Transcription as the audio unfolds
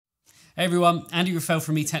Hey everyone, Andy Rafael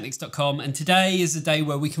from eTeknix.com, and today is a day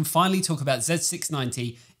where we can finally talk about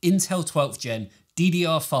Z690, Intel 12th Gen,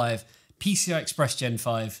 DDR5, PCI Express Gen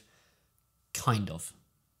 5, kind of.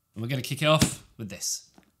 And we're going to kick it off with this,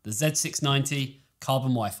 the Z690 Carbon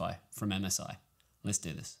Wi-Fi from MSI. Let's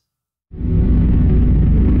do this.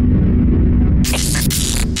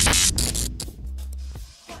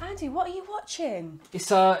 Andy, what are you watching?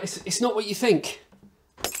 It's not what you think.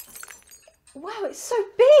 Wow, it's so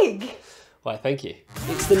big! Why, thank you.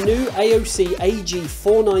 It's the new AOC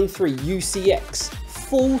AG493 UCX,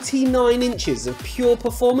 49 inches of pure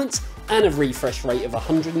performance and a refresh rate of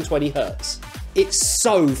 120 Hz. It's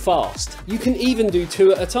so fast. You can even do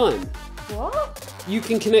two at a time. What? You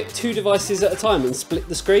can connect two devices at a time and split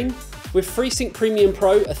the screen. With FreeSync Premium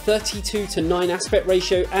Pro, a 32:9 aspect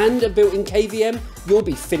ratio and a built-in KVM, you'll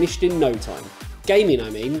be finished in no time. Gaming, I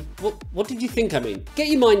mean. What did you think I mean? Get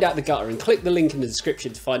your mind out the gutter and click the link in the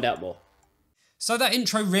description to find out more. So that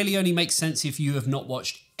intro really only makes sense if you have not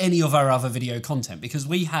watched any of our other video content, because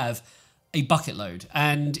we have a bucket load.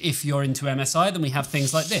 And if you're into MSI, then we have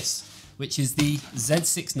things like this, which is the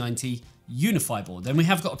Z690 Unify board. Then we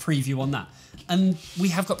have got a preview on that. And we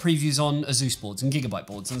have got previews on Asus boards and Gigabyte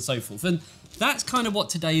boards and so forth. And that's kind of what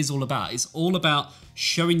today is all about. It's all about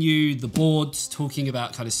showing you the boards, talking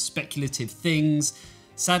about kind of speculative things.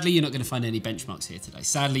 Sadly, you're not going to find any benchmarks here today.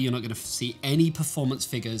 Sadly, you're not going to see any performance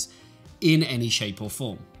figures in any shape or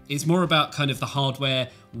form. It's more about kind of the hardware,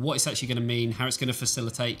 what it's actually going to mean, how it's going to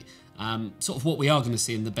facilitate sort of what we are going to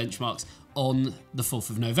see in the benchmarks on the 4th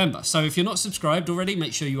of November. So if you're not subscribed already,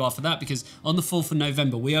 make sure you are for that, because on the 4th of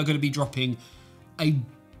November, we are going to be dropping a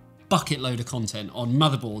bucket load of content on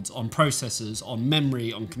motherboards, on processors, on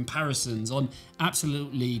memory, on comparisons, on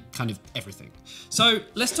absolutely kind of everything. So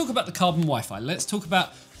let's talk about the Carbon Wi-Fi. Let's talk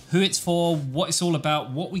about who it's for, what it's all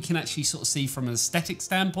about, what we can actually sort of see from an aesthetic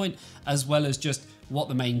standpoint, as well as just what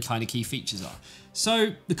the main kind of key features are.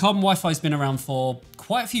 So the Carbon Wi-Fi has been around for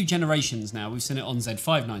quite a few generations now. We've seen it on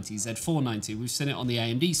Z590, Z490, we've seen it on the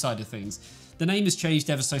AMD side of things. The name has changed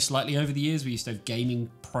ever so slightly over the years. We used to have Gaming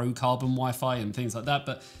Pro Carbon Wi-Fi and things like that,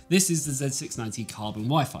 but this is the Z690 Carbon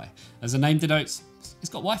Wi-Fi. As the name denotes, it's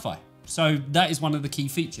got Wi-Fi. So that is one of the key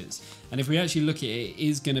features. And if we actually look at it, it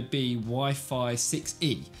is going to be Wi-Fi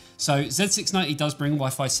 6E. So Z690 does bring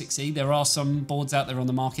Wi-Fi 6E. There are some boards out there on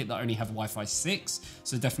the market that only have Wi-Fi 6,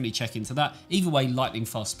 so definitely check into that. Either way, lightning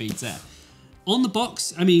fast speeds there. On the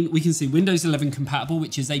box, I mean, we can see Windows 11 compatible,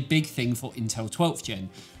 which is a big thing for Intel 12th Gen.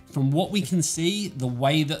 From what we can see, the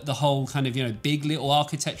way that the whole kind of, big little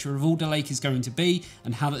architecture of Alder Lake is going to be,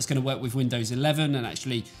 and how that's going to work with Windows 11 and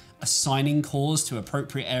actually assigning cores to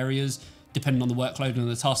appropriate areas depending on the workload and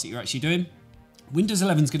the tasks that you're actually doing. Windows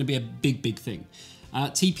 11 is going to be a big thing.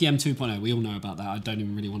 TPM 2.0, we all know about that. I don't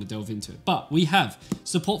even really want to delve into it. But we have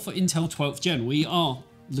support for Intel 12th Gen. We are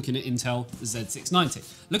looking at Intel Z690.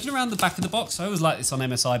 Looking around the back of the box, I always like this on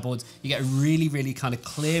MSI boards, you get a really kind of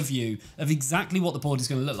clear view of exactly what the board is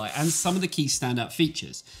going to look like and some of the key standout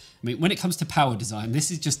features. I mean, when it comes to power design,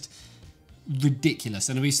 this is just ridiculous,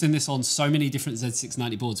 and we've seen this on so many different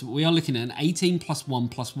Z690 boards, but we are looking at an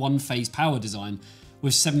 18+1+1 phase power design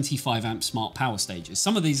with 75 amp smart power stages.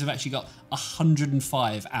 Some of these have actually got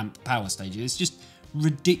 105 amp power stages. It's just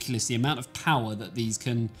ridiculous the amount of power that these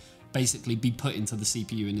can basically be put into the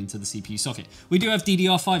CPU and into the CPU socket. We do have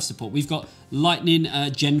DDR5 support. We've got Lightning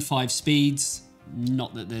Gen 5 speeds.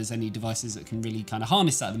 Not that there's any devices that can really kind of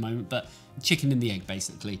harness that at the moment, but chicken and the egg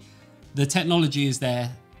basically. The technology is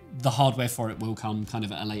there. The hardware for it will come kind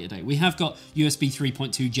of at a later date. We have got USB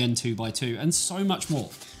 3.2 Gen 2x2 and so much more.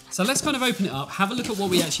 So let's kind of open it up, have a look at what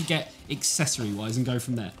we actually get accessory wise and go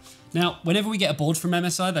from there. Now, whenever we get a board from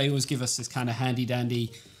MSI, they always give us this kind of handy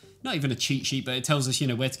dandy, not even a cheat sheet, but it tells us,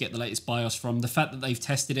 where to get the latest BIOS from, the fact that they've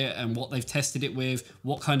tested it and what they've tested it with,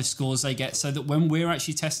 what kind of scores they get, so that when we're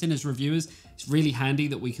actually testing as reviewers, it's really handy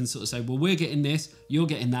that we can sort of say, well, we're getting this, you're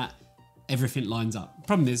getting that, everything lines up.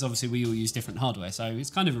 Problem is, obviously, we all use different hardware, so it's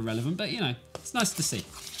kind of irrelevant, but it's nice to see.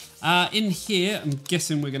 In here, I'm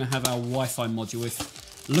guessing we're going to have our Wi-Fi module with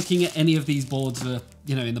looking at any of these boards, in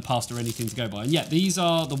the past or anything to go by. And yeah, these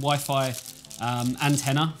are the Wi-Fi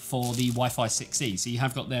antenna for the Wi-Fi 6E. So you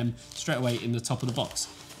have got them straight away in the top of the box.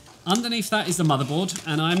 Underneath that is the motherboard,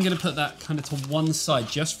 and I'm going to put that kind of to one side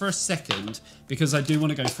just for a second, because I do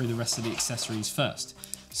want to go through the rest of the accessories first.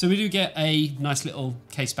 So we do get a nice little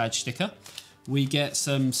case badge sticker. We get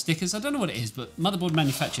some stickers. I don't know what it is, but motherboard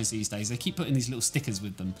manufacturers these days, they keep putting these little stickers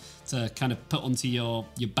with them to kind of put onto your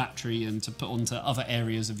battery and to put onto other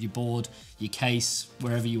areas of your board, your case,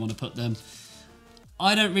 wherever you want to put them.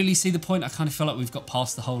 I don't really see the point. I kind of feel like we've got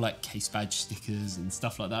past the whole like case badge stickers and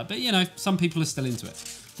stuff like that. But you know, some people are still into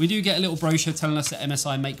it. We do get a little brochure telling us that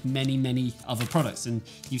MSI make many other products, and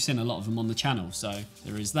you've seen a lot of them on the channel, so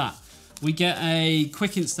there is that. We get a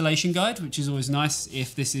quick installation guide, which is always nice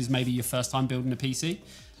if this is maybe your first time building a PC.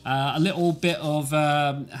 A little bit of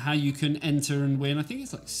how you can enter and win. I think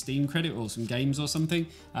it's like Steam credit or some games or something.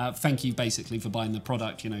 Thank you basically for buying the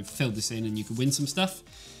product. You know, fill this in and you can win some stuff.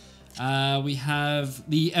 We have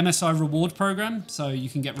the MSI Reward Program, so you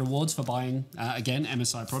can get rewards for buying, again,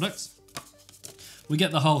 MSI products. We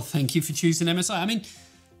get the whole thank you for choosing MSI. I mean,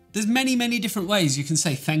 there's many different ways you can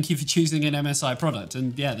say thank you for choosing an MSI product,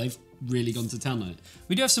 and yeah, they've really gone to town on it.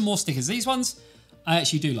 We do have some more stickers. These ones I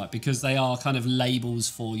actually do like because they are kind of labels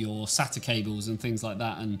for your SATA cables and things like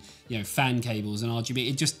that, and you know, fan cables and RGB.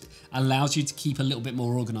 It just allows you to keep a little bit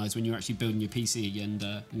more organized when you're actually building your PC and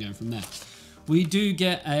going from there. We do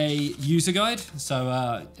get a user guide.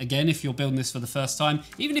 So again, if you're building this for the first time,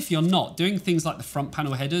 even if you're not, doing things like the front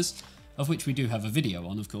panel headers, of which we do have a video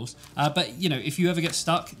on, of course. But you know, if you ever get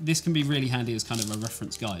stuck, this can be really handy as kind of a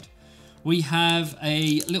reference guide. We have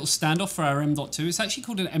a little standoff for our M.2. It's actually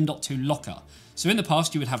called an M.2 locker. So in the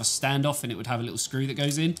past, you would have a standoff and it would have a little screw that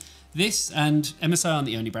goes in. This, and MSI aren't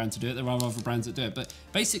the only brand to do it, there are other brands that do it, but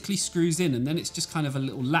basically screws in and then it's just kind of a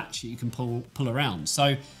little latch that you can pull around.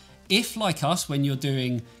 So if, like us, when you're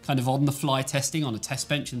doing kind of on-the-fly testing on a test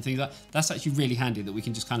bench and things like that, that's actually really handy that we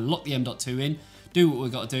can just kind of lock the M.2 in, do what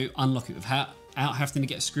we've got to do, unlock it without having to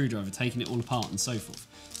get a screwdriver, taking it all apart and so forth.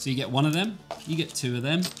 So you get one of them, you get two of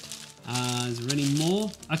them. Is there any more?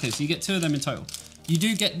 Okay, so you get two of them in total. You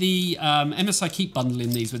do get the MSI keep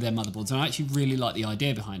bundling these with their motherboards, and I actually really like the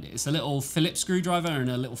idea behind it. It's a little Phillips screwdriver and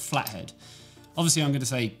a little flathead. Obviously, I'm going to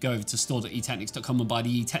say go over to store.eteknix.com and buy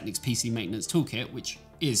the eTeknix PC Maintenance Toolkit, which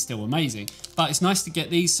is still amazing. But it's nice to get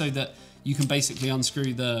these so that you can basically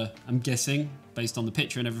unscrew the, I'm guessing, based on the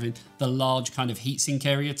picture and everything, the large kind of heatsink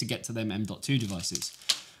area to get to them M.2 devices.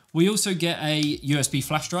 We also get a USB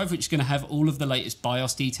flash drive, which is going to have all of the latest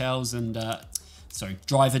BIOS details and,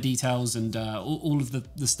 driver details and all of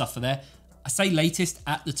the stuff for there. I say latest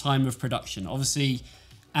at the time of production. Obviously,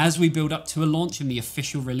 as we build up to a launch and the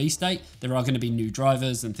official release date, there are going to be new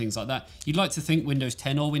drivers and things like that. You'd like to think Windows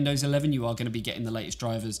 10 or Windows 11, you are going to be getting the latest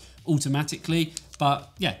drivers automatically, but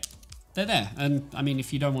yeah, they're there. And I mean,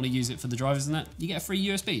 if you don't want to use it for the drivers and that, you get a free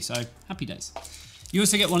USB, so happy days. You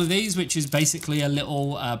also get one of these, which is basically a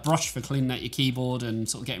little brush for cleaning out your keyboard and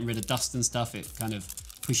sort of getting rid of dust and stuff. It kind of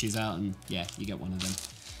pushes out and yeah, you get one of them.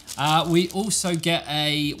 We also get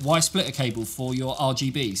a Y splitter cable for your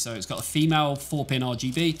RGB. So it's got a female 4-pin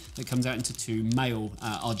RGB that comes out into two male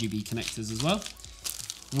RGB connectors as well.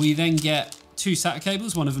 We then get two SATA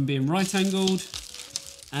cables, one of them being right angled.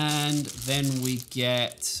 And then we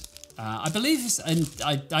get, I believe this, and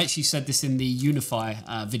I actually said this in the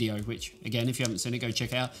Unify video, which again, if you haven't seen it, go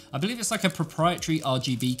check it out. I believe it's like a proprietary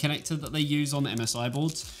RGB connector that they use on the MSI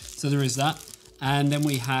boards. So there is that. And then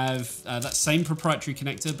we have that same proprietary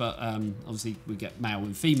connector, but obviously we get male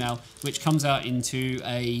and female, which comes out into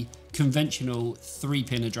a conventional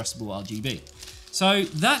 3-pin addressable RGB. So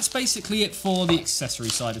that's basically it for the accessory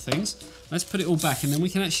side of things. Let's put it all back and then we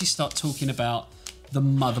can actually start talking about the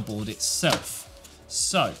motherboard itself.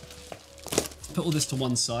 So put all this to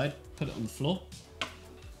one side, put it on the floor,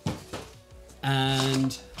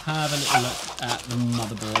 and have a little look at the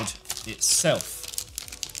motherboard itself.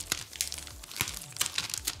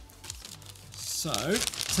 So,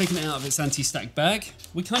 taking it out of its anti-stack bag,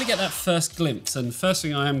 we kind of get that first glimpse, and first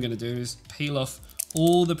thing I am going to do is peel off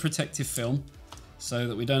all the protective film so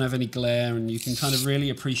that we don't have any glare and you can kind of really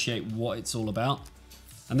appreciate what it's all about.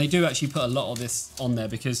 And they do actually put a lot of this on there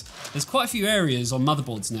because there's quite a few areas on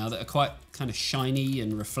motherboards now that are quite kind of shiny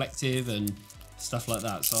and reflective and stuff like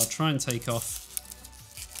that. So I'll try and take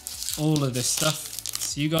off all of this stuff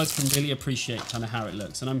so you guys can really appreciate kind of how it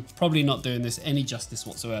looks. And I'm probably not doing this any justice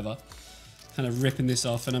whatsoever. Kind of ripping this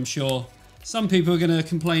off, and I'm sure some people are going to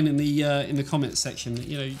complain in the comments section that,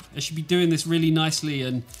 you know, I should be doing this really nicely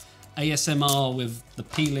and ASMR with the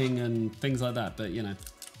peeling and things like that, but you know,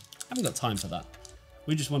 I haven't got time for that.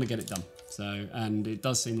 We just want to get it done. So, and it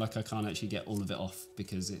does seem like I can't actually get all of it off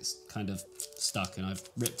because it's kind of stuck, and I've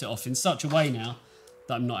ripped it off in such a way now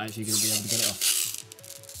that I'm not actually going to be able to get it off.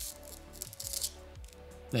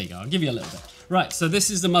 There you go, I'll give you a little bit. Right, so this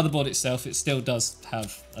is the motherboard itself. It still does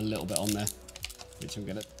have a little bit on there, which I'm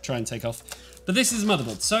going to try and take off. But this is the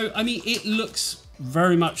motherboard. So, I mean, it looks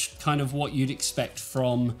very much kind of what you'd expect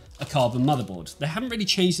from a carbon motherboard. They haven't really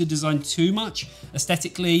changed the design too much.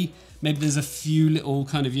 Aesthetically, maybe there's a few little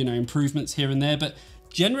kind of, you know, improvements here and there. But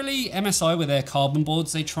generally, MSI with their carbon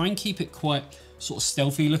boards, they try and keep it quite sort of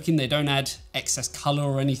stealthy looking. They don't add excess color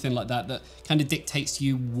or anything like that that kind of dictates to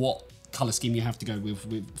you what color scheme you have to go with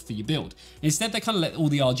for your build. Instead, they kind of let all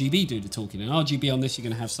the RGB do the talking. And RGB on this, you're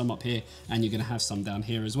going to have some up here and you're going to have some down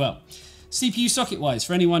here as well. CPU socket wise,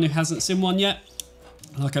 for anyone who hasn't seen one yet,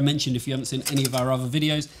 like I mentioned, if you haven't seen any of our other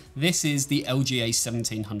videos, this is the LGA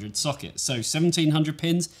 1700 socket. So 1700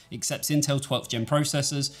 pins, accepts Intel 12th gen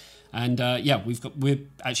processors. And yeah, we're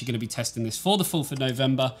actually going to be testing this for the 4th of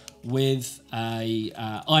November with a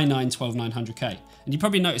i9 12900K. And you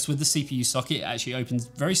probably noticed with the CPU socket, it actually opens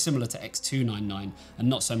very similar to X299 and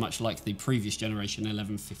not so much like the previous generation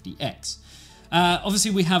 1150X.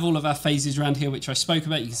 Obviously, we have all of our phases around here, which I spoke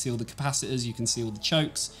about. You can see all the capacitors, you can see all the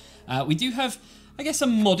chokes. We do have, I guess, a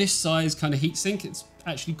modest size kind of heatsink. It's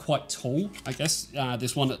actually quite tall, I guess,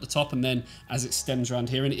 this one at the top, and then as it stems around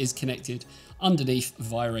here, and it is connected underneath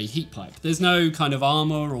via a heat pipe. There's no kind of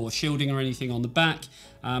armor or shielding or anything on the back.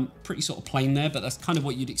 Pretty sort of plain there, but that's kind of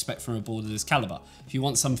what you'd expect from a board of this caliber. If you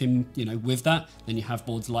want something, you know, with that, then you have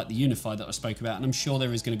boards like the Unify that I spoke about, and I'm sure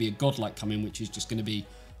there is going to be a Godlike coming, which is just going to be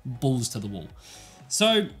balls to the wall.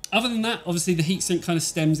 So other than that, obviously the heatsink kind of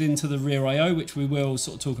stems into the rear I/O, which we will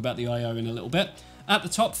sort of talk about the I/O in a little bit. At the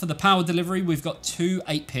top for the power delivery, we've got two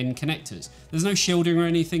 8-pin connectors. There's no shielding or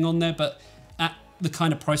anything on there, but at the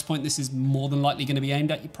kind of price point this is more than likely going to be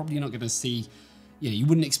aimed at, you're probably not going to see, you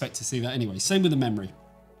wouldn't expect to see that anyway. Same with the memory.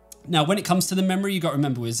 Now, when it comes to the memory, you've got to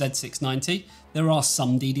remember with Z690, there are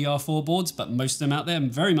some DDR4 boards, but most of them out there,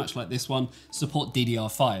 and very much like this one, support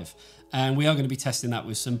DDR5. And we are going to be testing that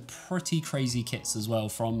with some pretty crazy kits as well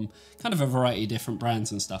from kind of a variety of different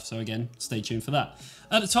brands and stuff. So again, stay tuned for that.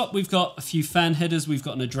 At the top, we've got a few fan headers. We've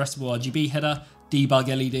got an addressable RGB header, debug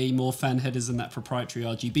LED, more fan headers and that proprietary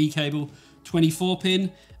RGB cable,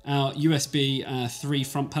 24-pin, our USB 3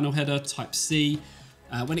 front panel header, Type C.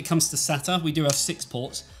 When it comes to SATA, we do have 6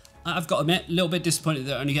 ports. I've got to admit, a little bit disappointed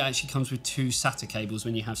that it only actually comes with 2 SATA cables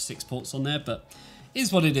when you have 6 ports on there, but it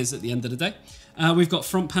is what it is at the end of the day. We've got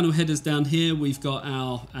front panel headers down here. We've got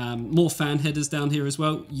our more fan headers down here as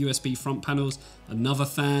well. USB front panels, another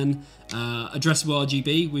fan, addressable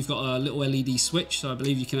RGB. We've got a little LED switch, so I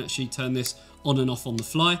believe you can actually turn this on and off on the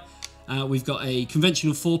fly. We've got a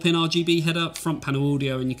conventional 4-pin RGB header, front panel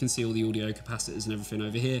audio, and you can see all the audio capacitors and everything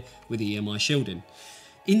over here with EMI shielding.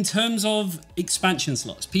 In terms of expansion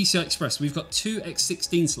slots, PCI Express, we've got 2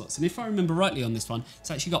 X16 slots. And if I remember rightly on this one,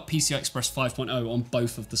 it's actually got PCI Express 5.0 on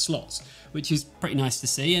both of the slots, which is pretty nice to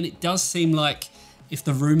see. And it does seem like, if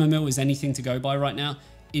the rumor mill is anything to go by right now,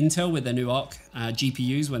 Intel with their new Arc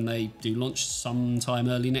GPUs, when they do launch sometime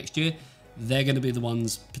early next year, they're going to be the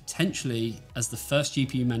ones potentially as the first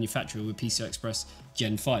GPU manufacturer with PCI Express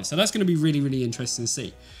Gen 5. So that's going to be really, really interesting to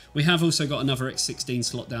see. We have also got another X16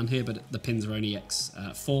 slot down here, but the pins are only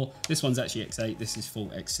X4. This one's actually X8. This is full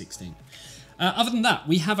X16. Other than that,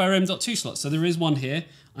 we have our M.2 slots. So there is one here.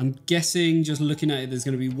 I'm guessing, just looking at it, there's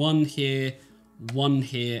going to be one here,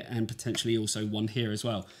 and potentially also one here as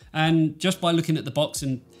well. And just by looking at the box,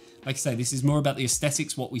 and like I say, this is more about the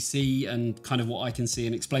aesthetics, what we see, and kind of what I can see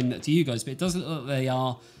and explain that to you guys. But it does look like they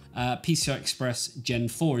are PCI Express Gen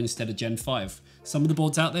 4 instead of Gen 5. Some of the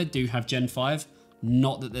boards out there do have Gen 5.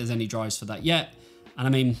 Not that there's any drives for that yet. And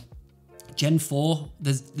I mean, Gen 4,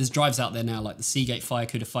 there's drives out there now like the Seagate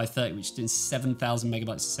FireCuda 530, which is doing 7,000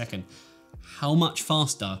 megabytes a second. How much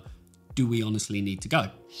faster do we honestly need to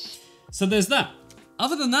go? So there's that.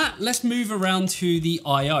 Other than that, let's move around to the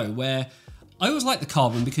I/O, where I always like the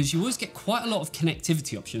Carbon because you always get quite a lot of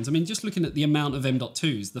connectivity options. I mean, just looking at the amount of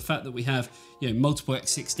M.2s, the fact that we have, multiple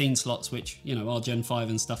X16 slots, which, are Gen 5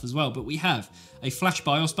 and stuff as well, but we have a flash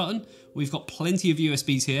BIOS button. We've got plenty of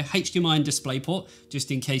USBs here, HDMI and DisplayPort,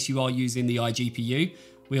 just in case you are using the iGPU.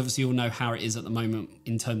 We obviously all know how it is at the moment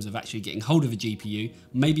in terms of actually getting hold of a GPU.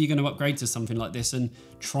 Maybe you're going to upgrade to something like this and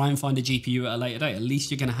try and find a GPU at a later date. At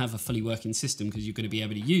least you're going to have a fully working system because you're going to be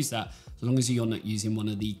able to use that as long as you're not using one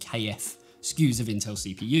of the KF SKUs of Intel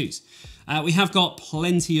CPUs. We have got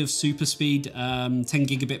plenty of super speed, 10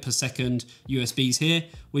 gigabit per second USBs here.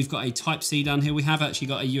 We've got a Type C down here. We have actually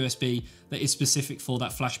got a USB that is specific for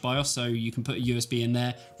that flash BIOS, so you can put a USB in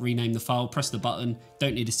there, rename the file, press the button,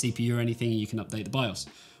 don't need a CPU or anything, and you can update the BIOS.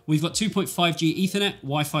 We've got 2.5G Ethernet,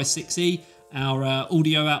 Wi-Fi 6E, our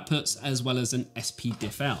audio outputs, as well as an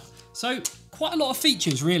SP-Diff out. So quite a lot of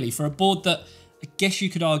features really for a board that I guess you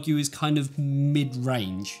could argue is kind of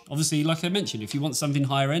mid-range. Obviously, like I mentioned, if you want something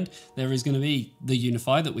higher end, there is going to be the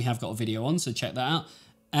Unify that we have got a video on, so check that out.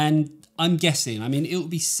 And I'm guessing, I mean, it would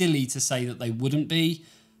be silly to say that they wouldn't be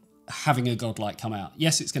having a Godlike come out.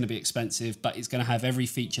 Yes, it's going to be expensive, but it's going to have every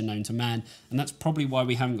feature known to man. And that's probably why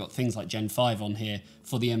we haven't got things like Gen 5 on here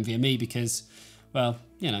for the NVMe because, well,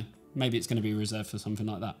 maybe it's going to be reserved for something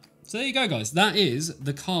like that. So there you go, guys. That is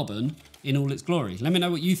the Carbon in all its glory. Let me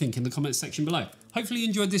know what you think in the comments section below. Hopefully you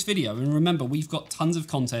enjoyed this video, and remember, we've got tons of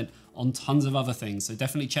content on tons of other things, so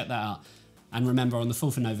definitely check that out. And remember, on the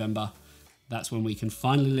 4th of November, that's when we can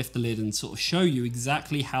finally lift the lid and sort of show you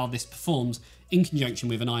exactly how this performs in conjunction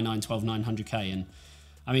with an i9-12900K. And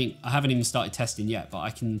I mean, I haven't even started testing yet, but I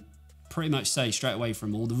can pretty much say straight away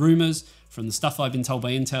from all the rumors, from the stuff I've been told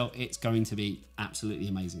by Intel, it's going to be absolutely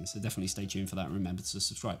amazing. So definitely stay tuned for that, and remember to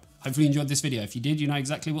subscribe. Hopefully you enjoyed this video. If you did, you know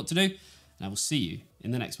exactly what to do, and I will see you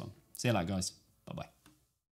in the next one. See you later, guys. Bye-bye.